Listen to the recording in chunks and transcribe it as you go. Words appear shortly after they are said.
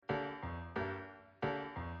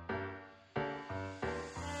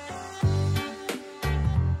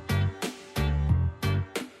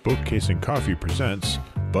Bookcase and Coffee presents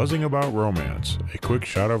Buzzing About Romance, a quick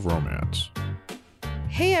shot of romance.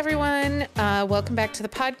 Hey everyone, welcome back to the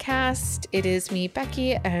podcast. It is me,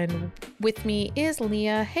 Becky, and with me is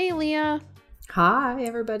Leah. Hey Leah. Hi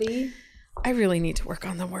everybody. I really need to work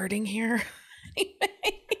on the wording here.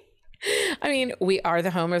 I mean, we are the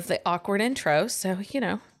home of the awkward intro, so,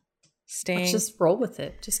 Let's just roll with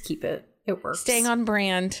it. Just keep it. It works. Staying on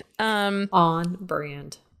brand. On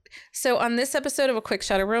brand. So on this episode of A Quick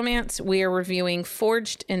Shot of Romance, we are reviewing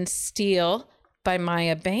Forged in Steel by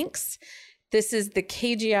Maya Banks. This is the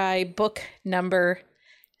KGI book number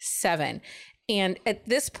 7. And at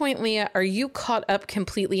this point, Leah, are you caught up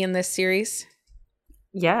completely in this series?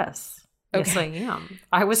 Yes. Okay. Yes, I am.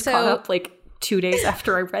 I was caught up like 2 days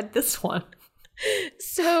after I read this one.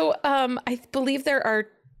 So I believe there are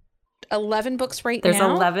 11 books now. There's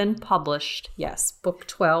 11 published. Yes. Book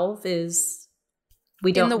 12 is...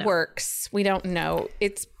 We don't know. In the works. We don't know.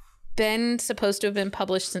 It's been supposed to have been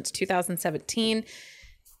published since 2017.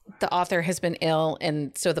 The author has been ill,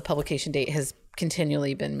 and so the publication date has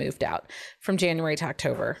continually been moved out from January to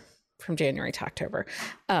October.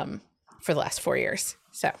 For the last 4 years.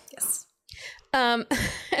 So yes.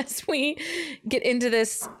 As we get into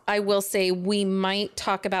this, I will say we might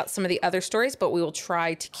talk about some of the other stories, but we will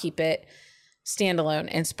try to keep it standalone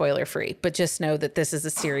and spoiler free. But just know that this is a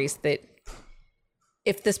series that,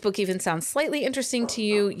 if this book even sounds slightly interesting to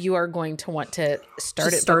you, you are going to want to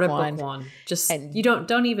start at book one. Just you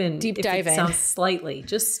don't even deep if dive it in. Sounds slightly.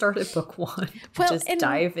 Just start at book 1. Well, just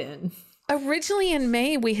dive in. Originally in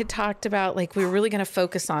May, we had talked about like we were really going to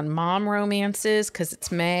focus on mom romances because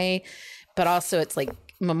it's May, but also it's like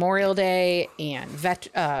Memorial Day and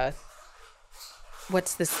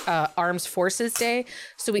Armed Forces Day.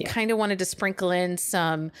 So we kind of wanted to sprinkle in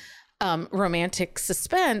some romantic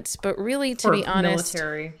suspense, but really, to be honest,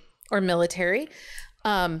 military.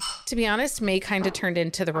 To be honest, May kind of turned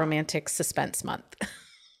into the romantic suspense month.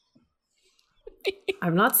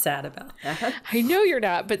 I'm not sad about that. I know you're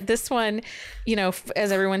not, but this one,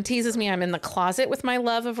 as everyone teases me, I'm in the closet with my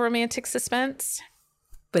love of romantic suspense.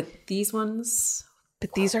 But these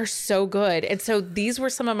are so good. And so these were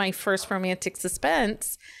some of my first romantic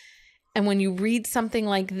suspense. And when you read something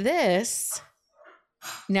like this,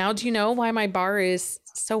 now do you know why my bar is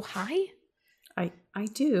so high? I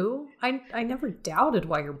do. I never doubted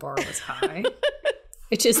why your bar was high.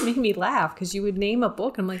 It just made me laugh because you would name a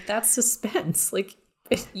book and I'm like, that's suspense. Like,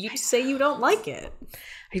 you say you don't like it.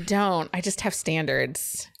 I don't. I just have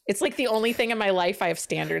standards. It's like the only thing in my life I have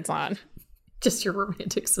standards on. Just your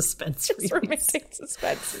romantic suspense. Just romantic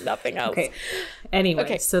suspense, nothing else. Okay.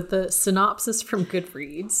 Anyway, so the synopsis from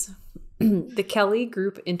Goodreads. The Kelly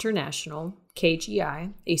Group International,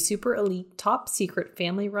 KGI, a super elite, top secret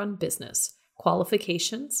family-run business.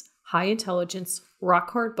 Qualifications, high intelligence,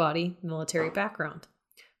 rock-hard body, military background.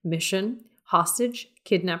 Mission, hostage,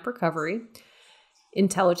 kidnap recovery,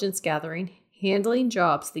 intelligence gathering, handling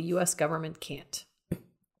jobs the U.S. government can't.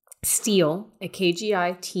 Steele, a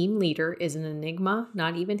KGI team leader, is an enigma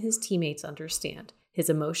not even his teammates understand.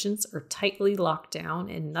 His emotions are tightly locked down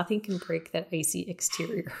and nothing can break that icy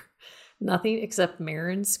exterior. Nothing except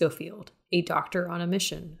Marin Schofield, a doctor on a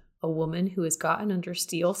mission, a woman who has gotten under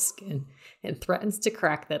Steele's skin and threatens to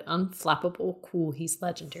crack that unflappable cool he's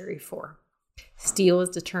legendary for. Steele is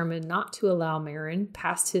determined not to allow Marin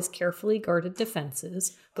past his carefully guarded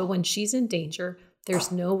defenses, but when she's in danger,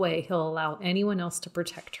 there's no way he'll allow anyone else to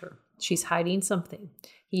protect her. She's hiding something.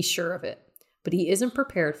 He's sure of it. But he isn't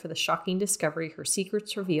prepared for the shocking discovery her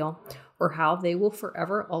secrets reveal or how they will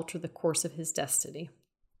forever alter the course of his destiny.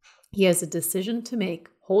 He has a decision to make: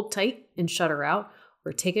 hold tight and shut her out,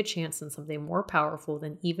 or take a chance on something more powerful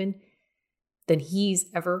than he's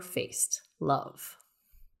ever faced: love.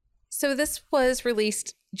 So this was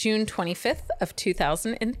released June 25th of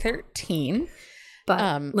 2013.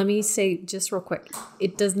 But let me say just real quick,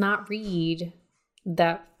 it does not read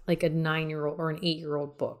that like a 9-year-old or an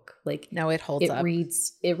 8-year-old book. Like, no, it holds up.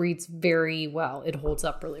 It reads very well. It holds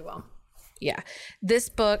up really well. Yeah. This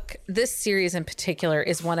series in particular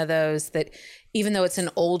is one of those that, even though it's an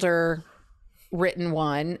older written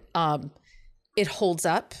one, it holds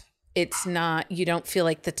up. It's not, you don't feel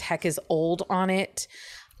like the tech is old on it.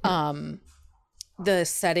 The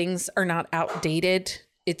settings are not outdated.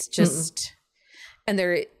 It's just, and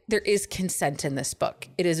there is consent in this book.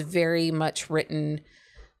 It is very much written,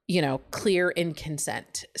 clear in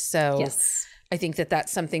consent. So yes. I think that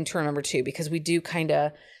that's something to remember too, because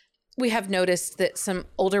we have noticed that some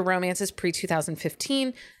older romances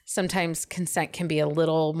pre-2015, sometimes consent can be a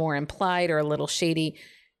little more implied or a little shady.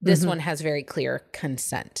 This one has very clear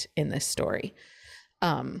consent in this story.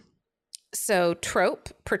 So trope,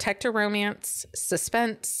 protector romance,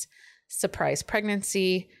 suspense, surprise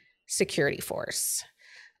pregnancy, security force.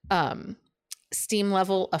 Steam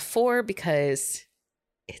level a 4 because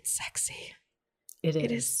it's sexy. It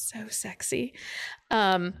is so sexy.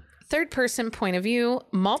 Third person point of view,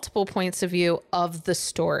 multiple points of view of the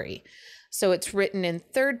story. So it's written in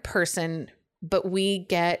third person, but we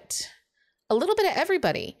get a little bit of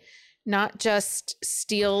everybody, not just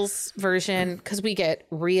Steele's version, because we get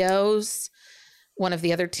Rio's, one of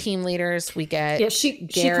the other team leaders. We get she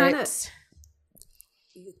kind of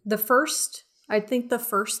I think the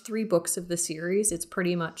first 3 books of the series, it's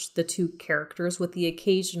pretty much the 2 characters with the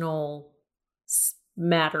occasional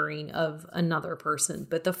smattering of another person.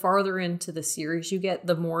 But the farther into the series you get,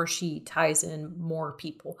 the more she ties in more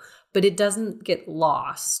people. But it doesn't get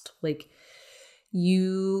lost. Like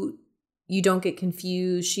you don't get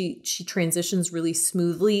confused. She transitions really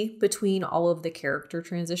smoothly between all of the character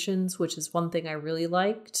transitions, which is one thing I really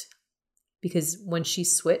liked. Because when she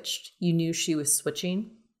switched, you knew she was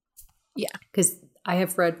switching. Yeah. Because I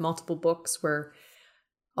have read multiple books where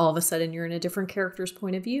all of a sudden you're in a different character's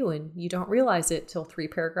point of view and you don't realize it till 3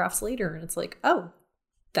 paragraphs later. And it's like, oh,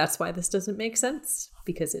 that's why this doesn't make sense,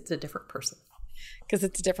 because it's a different person.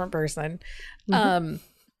 Mm-hmm.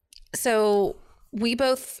 So we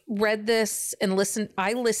both read this and listened.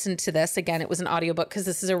 I listened to this again. It was an audiobook because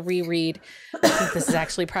this is a reread. I think this is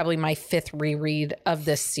actually probably my 5th reread of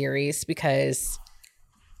this series because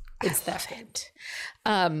it's that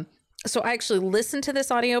good. So I actually listened to this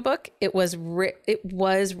audiobook. It was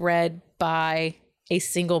read by a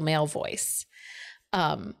single male voice.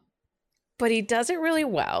 But he does it really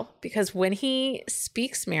well because when he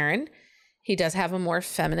speaks Marin, he does have a more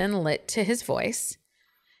feminine lit to his voice.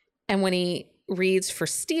 And when he reads for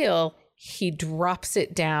Steele, he drops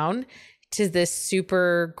it down to this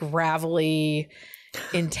super gravelly,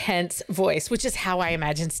 intense voice, which is how I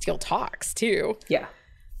imagine Steele talks too. Yeah.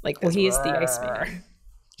 Like, well, he is the Iceman.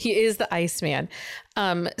 He is the Iceman.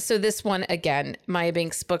 So this one, again, Maya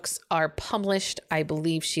Banks' books are published. I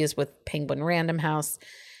believe she is with Penguin Random House.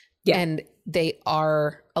 Yeah. And they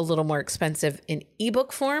are a little more expensive in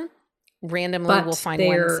ebook form. Randomly, we'll find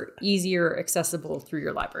ones. They're easier accessible through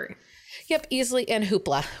your library. Yep, easily. And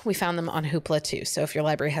Hoopla. We found them on Hoopla too. So if your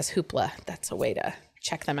library has Hoopla, that's a way to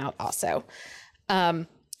check them out also.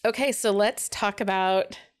 Okay, so let's talk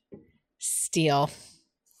about Steele.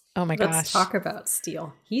 Oh my gosh. Let's talk about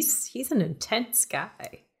Steele. He's an intense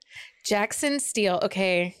guy. Jackson Steele.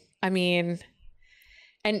 Okay. I mean,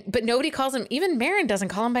 but nobody calls him, even Marin doesn't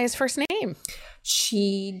call him by his first name.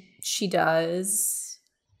 She does.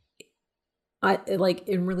 Like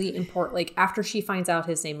in really important, like after she finds out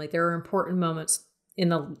his name, like there are important moments in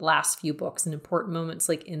the last few books and important moments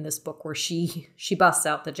like in this book where she busts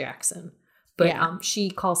out the Jackson, but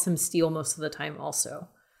she calls him Steele most of the time also.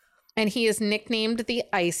 And he is nicknamed the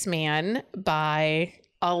Iceman by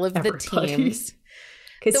all of the teams.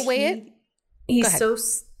 Because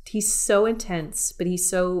he's so intense, but he's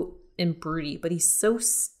so broody, but he's so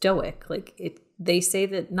stoic. Like they say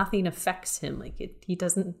that nothing affects him. Like he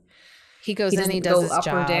doesn't. He goes in, he does his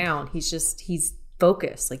job. Or down. He's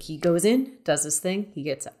focused. Like he goes in, does his thing, he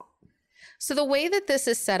gets out. So the way that this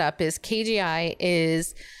is set up is KGI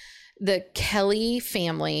is the Kelly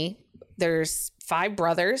family. There's 5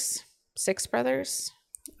 brothers, 6 brothers.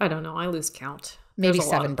 I don't know. I lose count. Maybe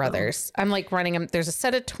 7 brothers. I'm like running them. There's a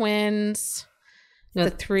set of twins. No,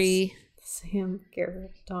 the 3. Sam,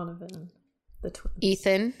 Garrett, Donovan, the twins.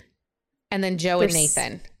 Ethan, and then Joe and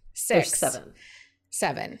Nathan. 6.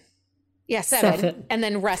 7. Yeah, 7. And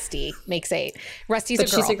then Rusty makes 8. Rusty's a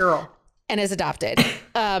girl. She's a girl. And is adopted.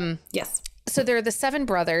 Yes. So they're the 7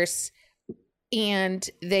 brothers, and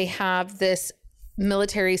they have this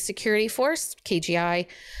military security force, KGI,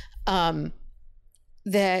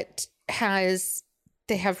 they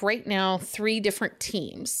have right now 3 different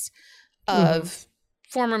teams of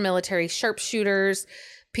former military sharpshooters,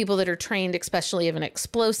 people that are trained especially in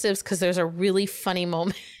explosives, because there's a really funny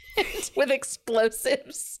moment with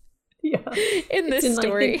explosives in this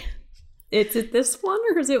story. Is it this one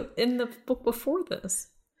or is it in the book before this?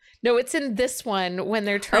 No, it's in this one when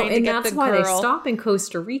they're trying to get the girl. And that's why they stop in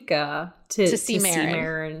Costa Rica to see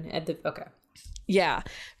Marin. Okay. Yeah,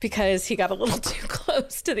 because he got a little too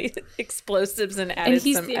close to the explosives and added some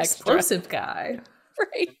extra. And he's the explosive guy.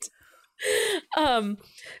 Right.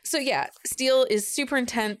 So yeah, Steele is super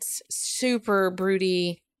intense, super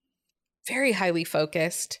broody, very highly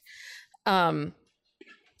focused. Both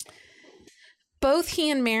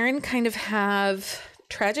he and Marin kind of have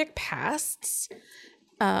tragic pasts.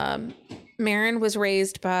 Marin was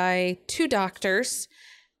raised by 2 doctors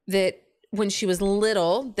that when she was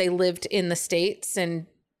little, they lived in the States and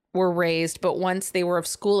were raised. But once they were of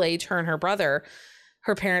school age, her and her brother,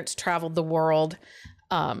 her parents traveled the world,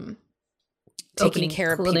 taking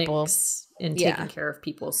care of people and taking care of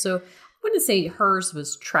people. So I wouldn't say hers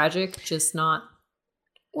was tragic, just not.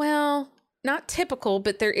 Well, not typical,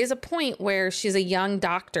 but there is a point where she's a young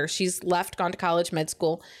doctor. She's gone to college, med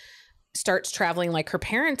school, starts traveling like her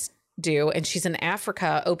parents do. And she's in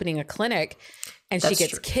Africa opening a clinic, and she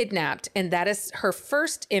gets kidnapped. And that is her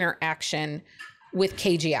first interaction with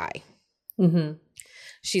KGI. Mm-hmm.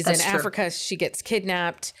 She's in Africa. She gets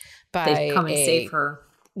kidnapped by they come and save her.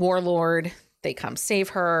 Warlord. They come save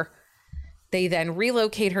her. They then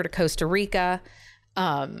relocate her to Costa Rica,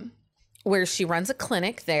 where she runs a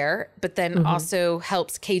clinic there, but then also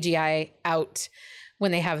helps KGI out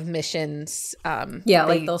when they have missions. Like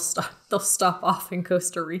they'll stop off in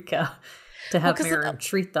Costa Rica to have Merrin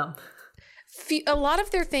treat them. A lot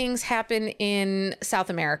of their things happen in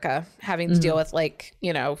South America, having to deal with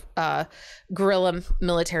guerrilla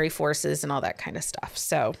military forces and all that kind of stuff.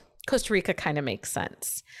 So Costa Rica kind of makes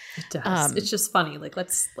sense. It does. It's just funny. Like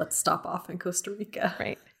let's stop off in Costa Rica.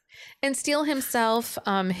 Right. And Steele himself,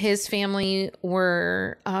 his family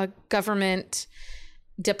were government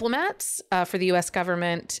diplomats for the U.S.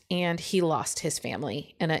 government, and he lost his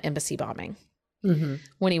family in an embassy bombing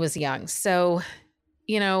when he was young. So,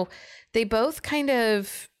 they both kind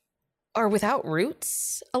of are without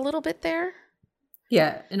roots a little bit there.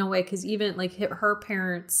 Yeah, in a way, because even like her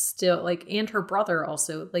parents still and her brother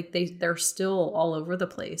also, they're still all over the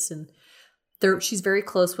place, and she's very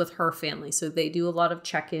close with her family. So they do a lot of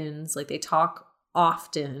check-ins, they talk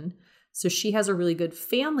often. So she has a really good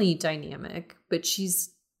family dynamic, but she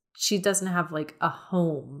doesn't have a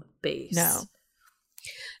home base.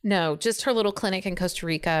 No, just her little clinic in Costa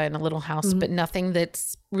Rica and a little house, but nothing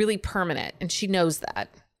that's really permanent. And she knows that.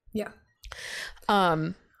 Yeah.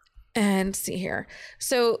 And see here.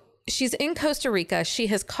 So she's in Costa Rica. She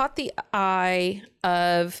has caught the eye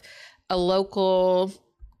of a local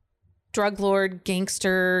drug lord,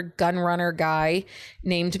 gangster, gun runner guy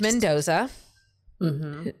named Mendoza,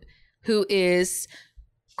 who is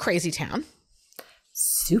crazy town.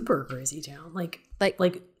 Super crazy town. Like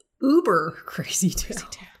uber crazy town.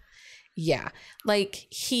 Yeah.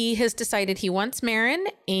 He has decided he wants Merrin,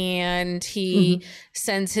 and he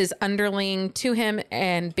sends his underling to him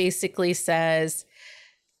and basically says,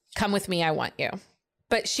 come with me, I want you.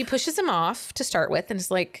 But she pushes him off to start with and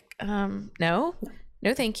is like, no,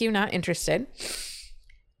 thank you. Not interested.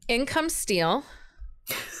 In comes Steele.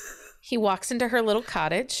 He walks into her little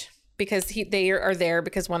cottage because they are there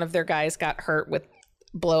because one of their guys got hurt with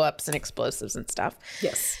blow-ups and explosives and stuff.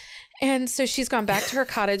 Yes. And so she's gone back to her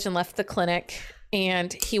cottage and left the clinic,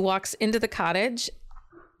 and he walks into the cottage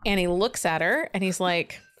and he looks at her and he's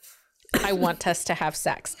like, I want us to have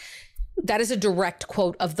sex. That is a direct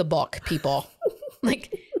quote of the book, people.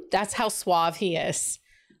 That's how suave he is.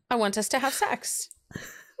 I want us to have sex.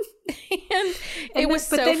 And it was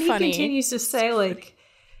so funny. But then he continues to say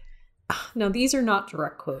no, these are not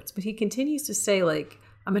direct quotes, but he continues to say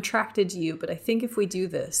I'm attracted to you, but I think if we do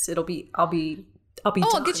this,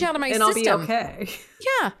 I'll get you out of my and system. I'll be okay.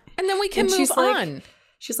 Yeah. And then we can move on.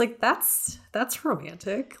 She's like, that's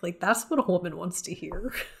romantic. That's what a woman wants to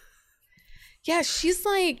hear. Yeah. She's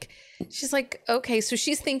like, okay. So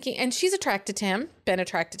she's thinking, and she's attracted to him, been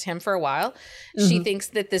attracted to him for a while. She thinks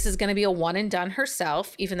that this is going to be a one and done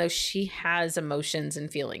herself, even though she has emotions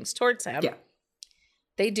and feelings towards him. Yeah.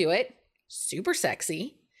 They do it. Super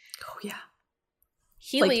sexy. Oh yeah.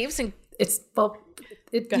 He leaves and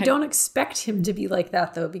you don't expect him to be like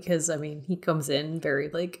that though, because he comes in very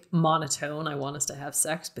monotone. I want us to have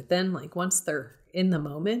sex, but then once they're in the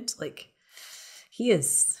moment, he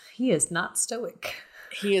is not stoic.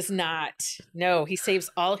 He is not. No, he saves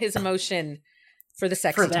all his emotion for the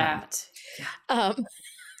sexy time.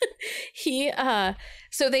 Yeah.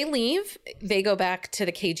 So they leave. They go back to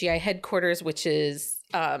the KGI headquarters, which is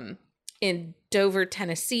in Dover,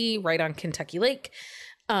 Tennessee, right on Kentucky Lake.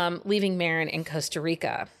 Leaving Merrin in Costa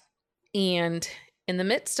Rica. And in the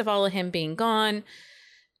midst of all of him being gone,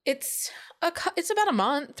 it's about a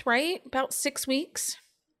month, right? About 6 weeks.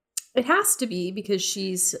 It has to be because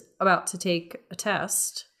she's about to take a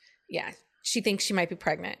test. Yeah. She thinks she might be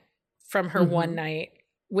pregnant from her one night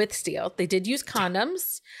with Steele. They did use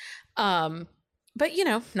condoms. But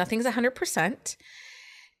nothing's 100%.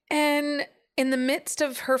 And in the midst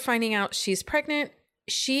of her finding out she's pregnant,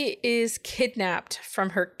 she is kidnapped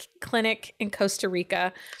from her clinic in Costa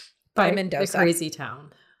Rica by Mendoza. The crazy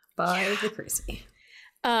town. By the crazy.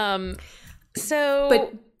 So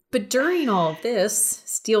But during all of this,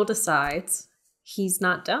 Steele decides he's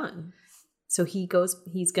not done. So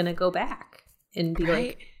he's going to go back and be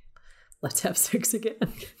like, let's have sex again.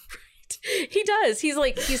 Right. He does.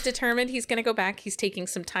 He's determined he's going to go back. He's taking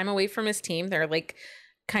some time away from his team. They're like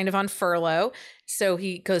kind of on furlough. So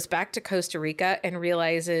he goes back to Costa Rica and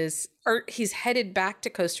realizes, or he's headed back to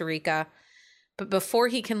Costa Rica. But before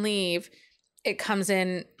he can leave, it comes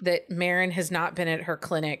in that Marin has not been at her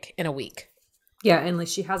clinic in a week. Yeah. And like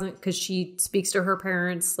she hasn't, because she speaks to her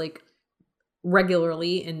parents like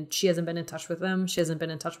regularly and she hasn't been in touch with them. She hasn't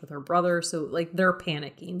been in touch with her brother. So like they're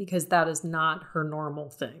panicking because that is not her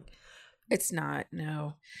normal thing. It's not.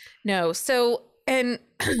 No. So, and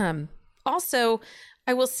also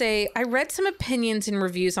I will say I read some opinions and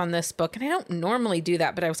reviews on this book, and I don't normally do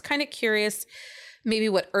that, but I was kind of curious maybe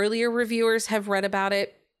what earlier reviewers have read about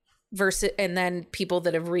it versus, and then people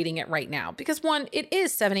that are reading it right now, because one, it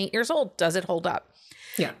is 7-8 years old. Does it hold up?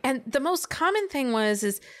 Yeah. And the most common thing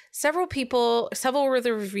is several of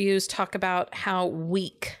the reviews talk about how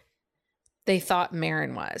weak they thought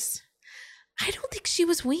Marin was. I don't think she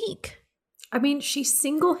was weak. I mean, she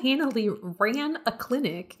single-handedly ran a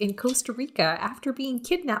clinic in Costa Rica after being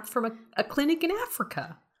kidnapped from a clinic in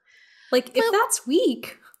Africa. Like, if that's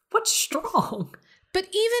weak, what's strong? But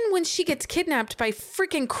even when she gets kidnapped by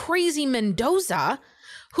freaking crazy Mendoza,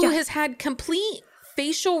 who has had complete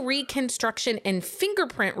facial reconstruction and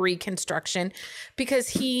fingerprint reconstruction because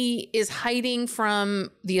he is hiding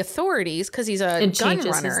from the authorities because he's a gun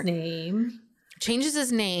runner. Changes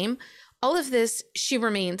his name. All of this, she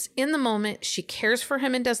remains in the moment. She cares for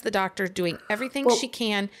him and does the doctor, doing everything she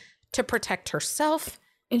can to protect herself.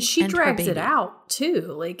 And she drags it out too.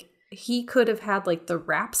 Like, he could have had like the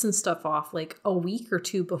wraps and stuff off like a week or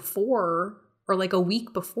two before, or like a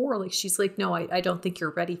week before. Like, she's like, no, I don't think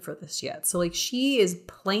you're ready for this yet. So like she is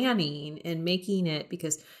planning and making it,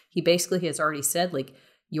 because he basically has already said like,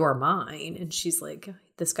 you're mine. And she's like,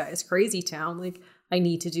 this guy is crazy town. Like, I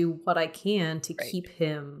need to do what I can to keep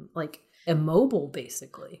him like immobile,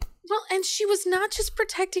 basically. Well, and she was not just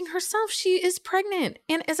protecting herself. She is pregnant.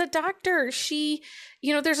 And as a doctor, she,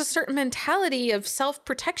 there's a certain mentality of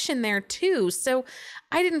self-protection there too. So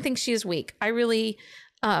I didn't think she is weak. I really,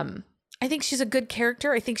 I think she's a good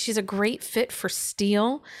character. I think she's a great fit for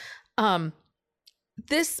Steele.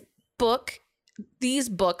 These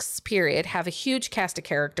books, period, have a huge cast of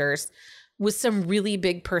characters with some really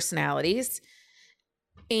big personalities.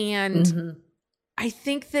 And I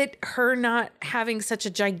think that her not having such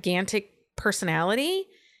a gigantic personality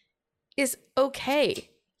is okay.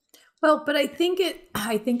 Well, but I think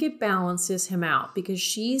it balances him out, because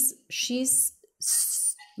she's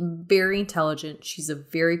very intelligent. She's a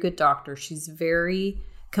very good doctor. She's very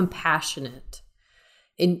compassionate.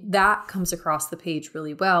 And that comes across the page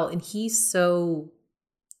really well. And he's so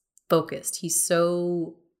focused. He's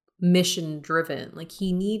so mission driven. Like,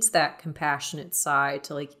 he needs that compassionate side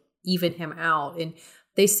to like even him out. And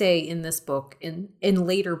they say in this book, in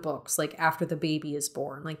later books, like after the baby is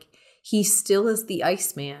born, like he still is the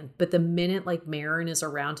Iceman, but the minute like Marin is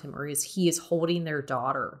around him, or he is holding their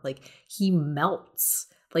daughter, like he melts.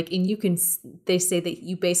 Like, and they say that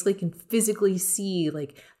you basically can physically see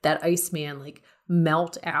like that Iceman like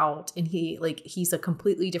melt out, and he's a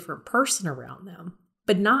completely different person around them.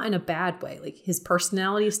 But not in a bad way. Like, his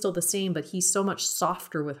personality is still the same, but he's so much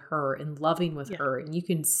softer with her and loving with her. And you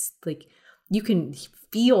can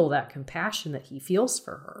feel that compassion that he feels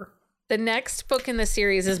for her. The next book in the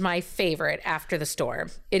series is my favorite after The Storm.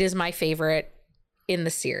 It is my favorite in the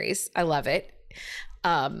series. I love it.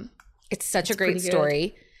 It's such a great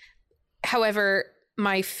story. However,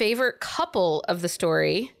 my favorite couple of the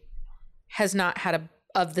story has not had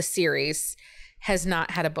the series has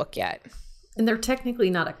not had a book yet. And they're technically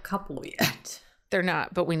not a couple yet. They're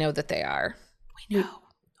not, but we know that they are.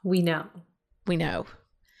 We know.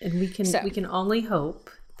 And we can only hope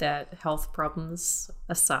that, health problems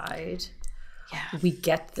aside, we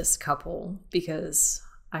get this couple, because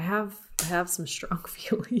I have some strong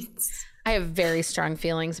feelings. I have very strong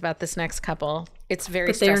feelings about this next couple. It's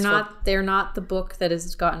very stressful. They're not the book that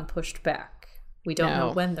has gotten pushed back. We don't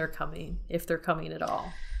know when they're coming, if they're coming at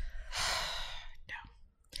all.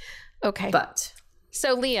 Okay. But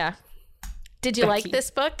so Leah, did you like this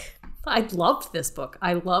book? I loved this book.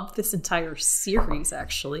 I loved this entire series,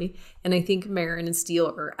 actually. And I think Marin and Steele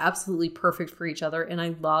are absolutely perfect for each other. And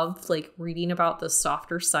I loved like reading about the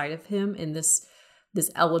softer side of him, and this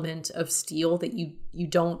element of Steele that you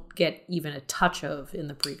don't get even a touch of in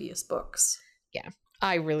the previous books. Yeah.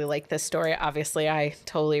 I really like this story. Obviously, I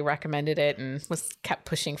totally recommended it and kept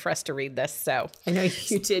pushing for us to read this. So I know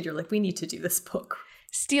you did. You're like, we need to do this book.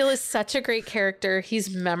 Steele is such a great character.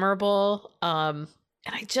 He's memorable. And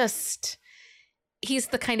he's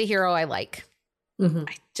the kind of hero I like.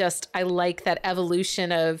 I like that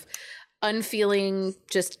evolution of unfeeling,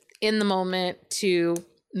 just in the moment, to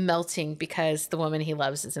melting because the woman he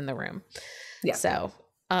loves is in the room. Yeah. So,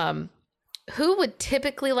 who would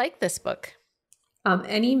typically like this book?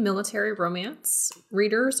 Any military romance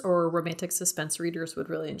readers or romantic suspense readers would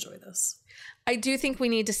really enjoy this. I do think we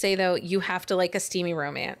need to say, though, you have to like a steamy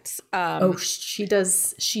romance. She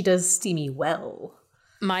does steamy well.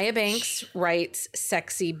 Maya Banks writes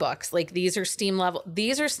sexy books. Like, these are steam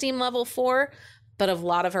level 4, but a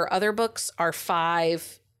lot of her other books are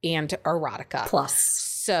 5 and erotica plus.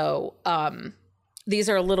 So these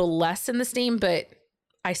are a little less in the steam, but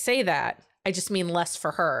I say that I just mean less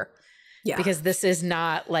for her. Yeah. Because this is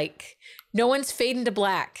not like, no one's fading to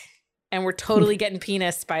black and we're totally getting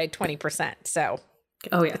penis by 20%. So,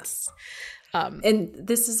 oh yes. And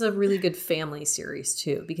this is a really good family series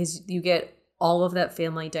too, because you get all of that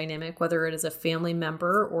family dynamic, whether it is a family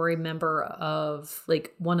member or a member of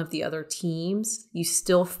like one of the other teams, you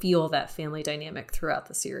still feel that family dynamic throughout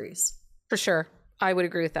the series. For sure. I would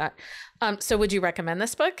agree with that. So would you recommend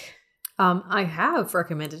this book? I have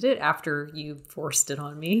recommended it after you forced it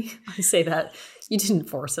on me. I say that. You didn't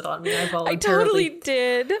force it on me. I voluntarily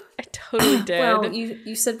did. I totally did. Well,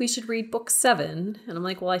 you said we should read book 7. And I'm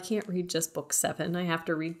like, well, I can't read just book 7. I have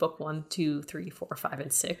to read book 1, 2, 3, 4, 5,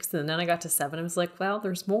 and 6. And then I got to 7. I was like, well,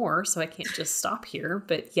 there's more. So I can't just stop here.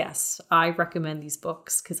 But yes, I recommend these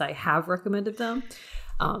books because I have recommended them.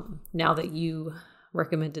 Now that you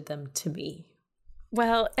recommended them to me.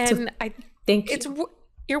 Well, and I think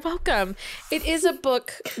you're welcome. It is a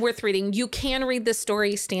book worth reading. You can read this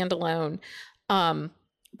story standalone.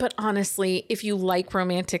 But honestly, if you like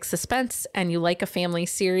romantic suspense and you like a family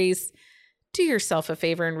series, do yourself a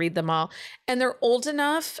favor and read them all. And they're old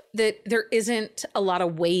enough that there isn't a lot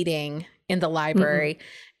of waiting in the library.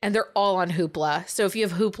 And they're all on Hoopla. So if you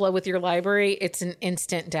have Hoopla with your library, it's an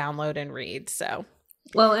instant download and read. So,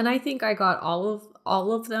 well, and I think I got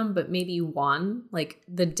all of them, but maybe one, like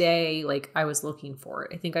the day like I was looking for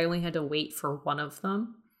it. I think I only had to wait for one of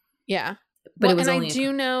them. Yeah. But it was only I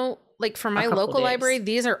do know, like for my local library,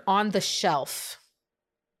 these are on the shelf,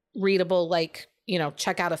 readable, like, you know,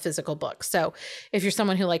 check out a physical book. So if you're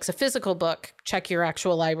someone who likes a physical book, check your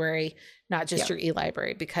actual library, not just your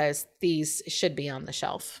e-library, because these should be on the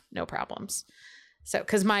shelf. No problems. So,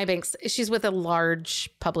 because Maya Banks, she's with a large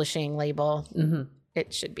publishing label.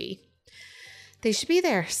 It should be. They should be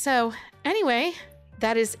there. So anyway,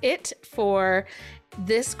 that is it for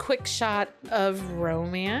this quick shot of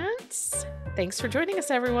romance. Thanks for joining us,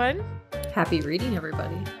 everyone. Happy reading,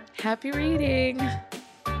 everybody. Happy reading.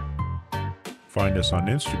 Find us on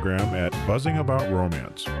Instagram at Buzzing About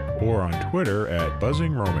Romance or on Twitter at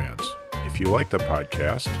Buzzing Romance. If you like the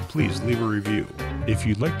podcast, please leave a review. If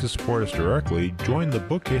you'd like to support us directly, join the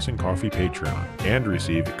Bookcase and Coffee Patreon and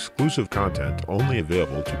receive exclusive content only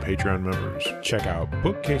available to Patreon members. Check out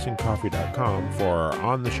bookcaseandcoffee.com for our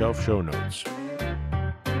on-the-shelf show notes.